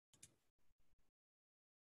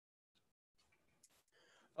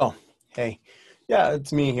Hey, yeah,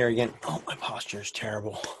 it's me here again. Oh, my posture is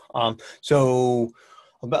terrible. So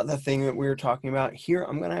about the thing that we were talking about here,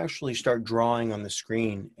 I'm going to actually start drawing on the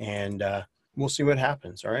screen and we'll see what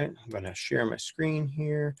happens. All right, I'm going to share my screen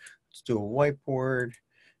here. Let's do a whiteboard and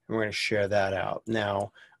we're going to share that out.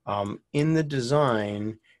 Now, in the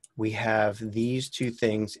design, we have these two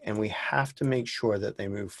things and we have to make sure that they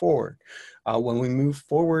move forward. When we move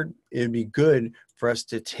forward, it'd be good for us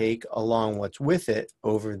to take along what's with it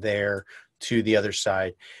over there to the other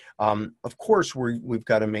side. Of course, we've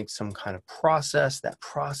got to make some kind of process. That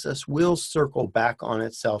process will circle back on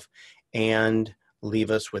itself and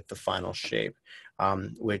leave us with the final shape,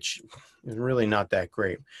 which is really not that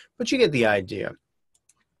great, but you get the idea.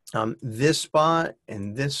 This spot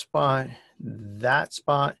and this spot, that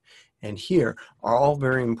spot, and here are all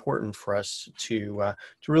very important for us to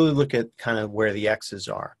really look at kind of where the X's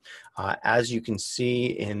are. As you can see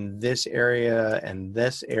in this area and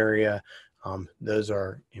this area, those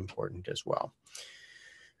are important as well.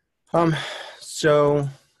 That's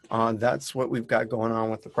what we've got going on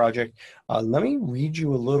with the project. Let me read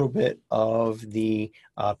you a little bit of the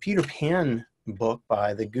Peter Pan book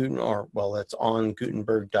by the it's on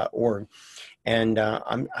Gutenberg.org. And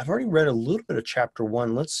I've already read a little bit of chapter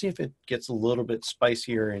 1. Let's see if it gets a little bit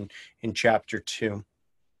spicier in chapter 2.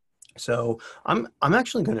 So I'm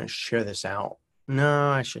actually going to share this out.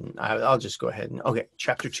 No, I shouldn't. I'll just go ahead and, okay,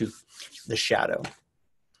 chapter 2, The Shadow.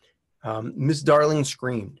 Miss Darling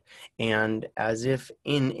screamed, and as if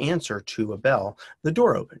in answer to a bell, the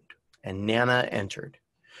door opened, and Nana entered,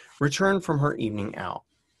 returned from her evening out.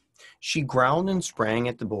 She growled and sprang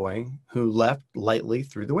at the boy, who leapt lightly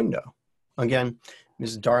through the window. Again,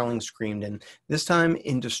 Miss Darling screamed, and this time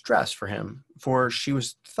in distress for him, for she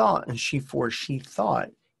thought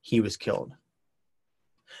he was killed.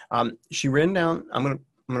 She ran down. I'm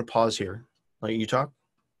gonna pause here. Let you talk.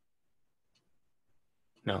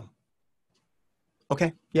 No.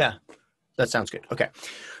 Okay. Yeah, that sounds good. Okay.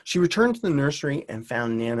 She returned to the nursery and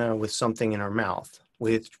found Nana with something in her mouth,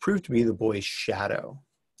 which proved to be the boy's shadow.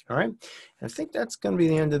 All right. And I think that's going to be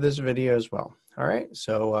the end of this video as well. All right.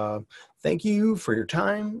 So thank you for your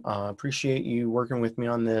time. Appreciate you working with me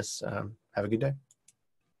on this. Have a good day.